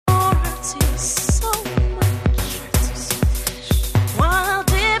to you so much. While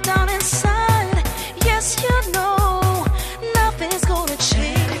deep down inside, yes, you know nothing's gonna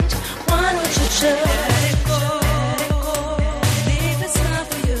change. Why don't you just let it go? And if it's not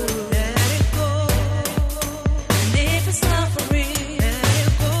for you, let it go. And if it's not for real, let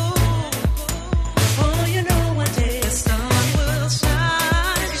it go. Oh, you know one day the sun will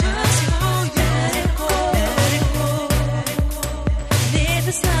shine just for you. Let it go, let it go. And if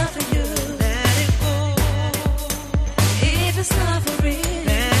it's not for you, let it go. If it's not for real,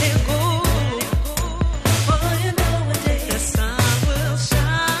 let it go. Oh, you know one day the sun will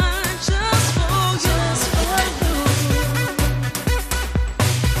shine just for you.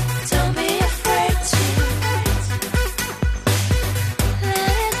 Don't be afraid to let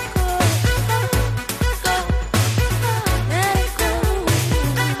it go, go, let it go.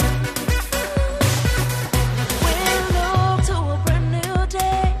 We look to a brand new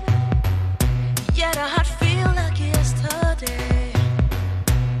day, yet our heart feel like yesterday.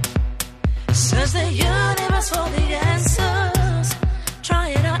 Search the universe for the answers,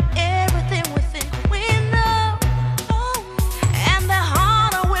 trying out everything we think we know. And the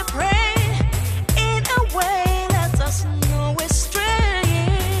harder we pray, in a way lets us know we're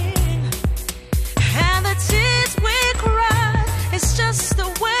straying. And the tears we cry, it's just the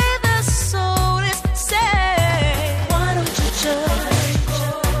way the soul is saved. Why don't you just let it go?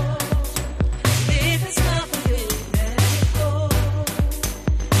 If it's not for you, let it go.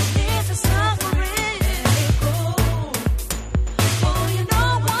 If it's not for real, let it go. Oh, you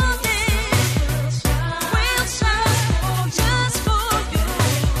know one day we'll shine just for you.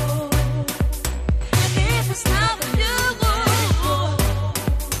 And if it's not for you,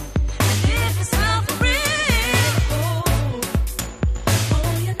 and if it's not for real, oh,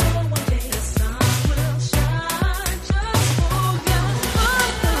 you know one day the sun will shine just for you.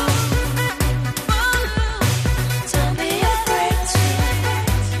 Don't be afraid to let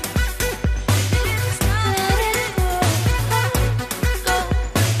it go, go, let it go.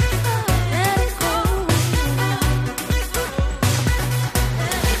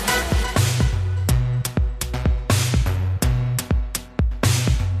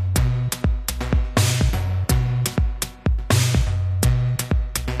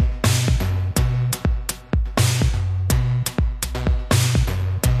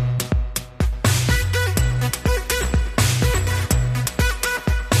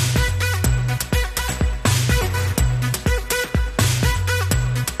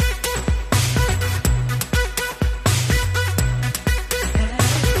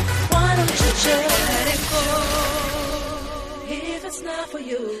 Why don't you just let it go? If it's not for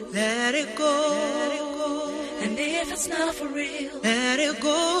you, let it go. And if it's not for real, let it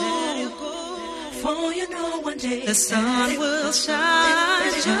go. For you know one day the sun will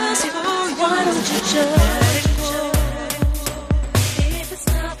shine just for you. Why don't you just let it go? If it's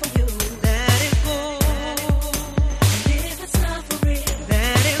not for you, let it go. And if it's not for real,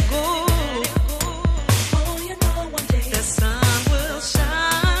 let it go. Oh, you know one day the sun will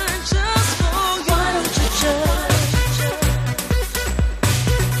shine just for you. Why don't you just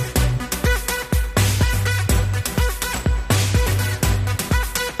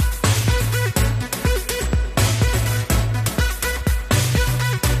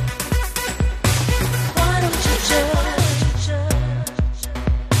why don't you just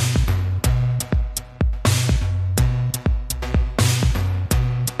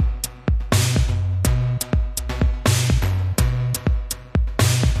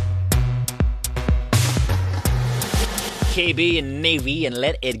KB and Navy and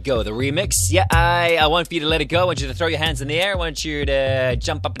Let It Go, the remix. Yeah, I want for you to let it go. I want you to throw your hands in the air. I want you to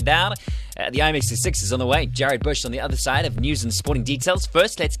jump up and down. The IMX6 is on the way. Jared Bush on the other side of news and sporting details.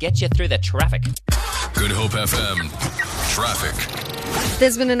 First, let's get you through the traffic. Good Hope FM. Traffic.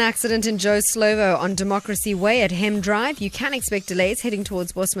 There's been an accident in Joe Slovo on Democracy Way at Hem Drive. You can expect delays heading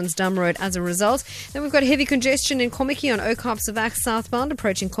towards Bosman's Road as a result. Then we've got heavy congestion in Kommetjie on Oakharpseweg southbound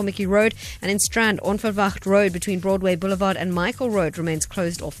approaching Kommetjie Road, and in Strand, Onverwacht Road between Broadway Boulevard and Michael Road remains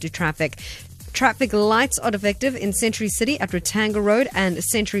closed off to traffic. Traffic lights are defective in Century City at Ratanga Road and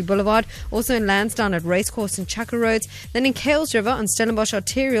Century Boulevard, also in Lansdowne at Racecourse and Chukka Roads, then in Kales River on Stellenbosch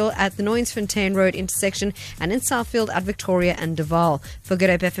Arterial at the Noyensfontein Road intersection, and in Southfield at Victoria and Duval. For Good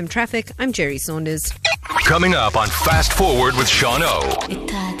Hope FM Traffic, I'm Jerry Saunders. Coming up on Fast Forward with Sean O.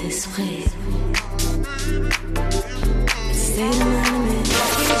 État d'esprit.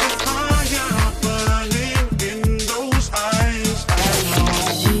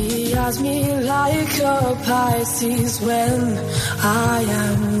 He eyes me like a Pisces when I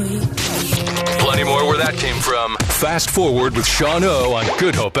am weak. Plenty more where that came from. Fast Forward with Sean O on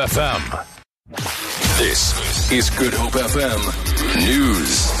Good Hope FM. This is Good Hope FM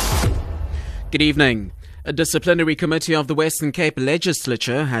News. Good evening. A disciplinary committee of the Western Cape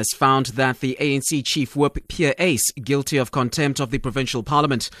Legislature has found that the ANC Chief Whip Pierre Ace guilty of contempt of the provincial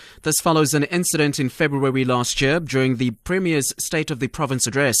parliament. This follows an incident in February last year during the Premier's State of the Province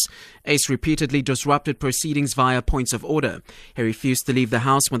address. Ace repeatedly disrupted proceedings via points of order. He refused to leave the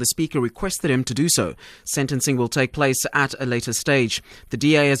House when the Speaker requested him to do so. Sentencing will take place at a later stage. The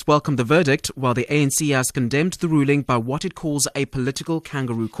DA has welcomed the verdict, while the ANC has condemned the ruling by what it calls a political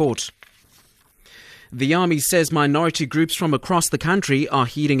kangaroo court. The Army says minority groups from across the country are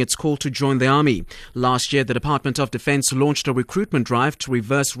heeding its call to join the Army. Last year, the Department of Defence launched a recruitment drive to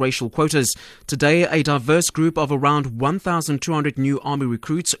reverse racial quotas. Today, a diverse group of around 1,200 new Army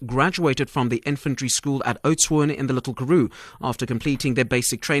recruits graduated from the infantry school at Oudtshoorn in the Little Karoo after completing their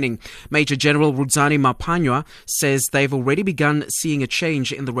basic training. Major General Rudzani Mapanywa says they've already begun seeing a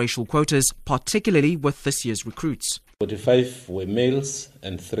change in the racial quotas, particularly with this year's recruits. 45 were males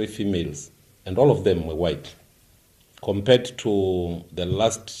and 3 females. And all of them were white, compared to the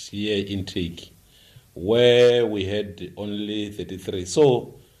last year intake, where we had only 33.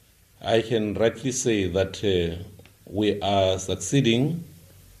 So I can rightly say that we are succeeding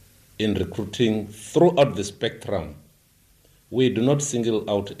in recruiting throughout the spectrum. We do not single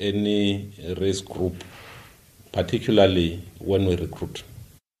out any race group, particularly when we recruit.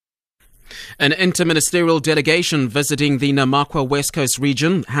 An interministerial delegation visiting the Namakwa West Coast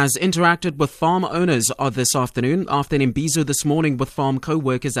region has interacted with farm owners this afternoon after an imbizo this morning with farm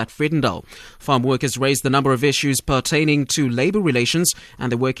co-workers at Vredendal. Farm workers raised a number of issues pertaining to labour relations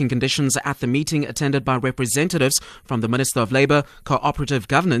and the working conditions at the meeting attended by representatives from the Minister of Labour, Cooperative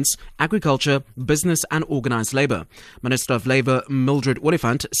Governance, Agriculture, Business and Organised Labour. Minister of Labour Mildred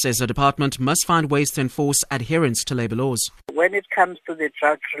Oliphant says the department must find ways to enforce adherence to labour laws. When it comes to the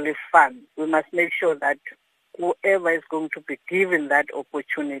drought relief fund, we must make sure that whoever is going to be given that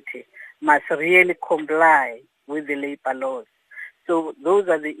opportunity must really comply with the labour laws. So those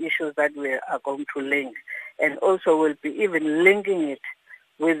are the issues that we are going to link. And also we'll be even linking it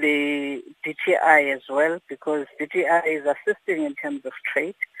with the DTI as well, because DTI is assisting in terms of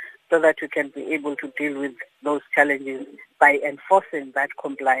trade so that we can be able to deal with those challenges by enforcing that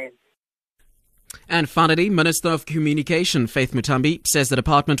compliance. And finally, Minister of Communication Faith Mutambi says the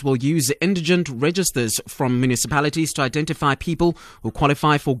department will use indigent registers from municipalities to identify people who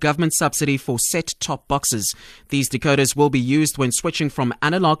qualify for government subsidy for set-top boxes. These decoders will be used when switching from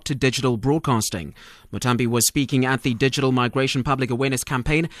analog to digital broadcasting. Mutambi was speaking at the Digital Migration Public Awareness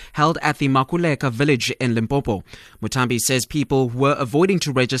Campaign held at the Makuleka village in Limpopo. Mutambi says people were avoiding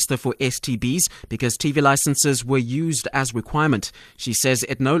to register for STBs because TV licenses were used as requirement. She says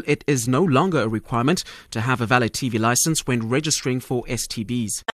it is no longer a requirement to have a valid TV license when registering for STBs.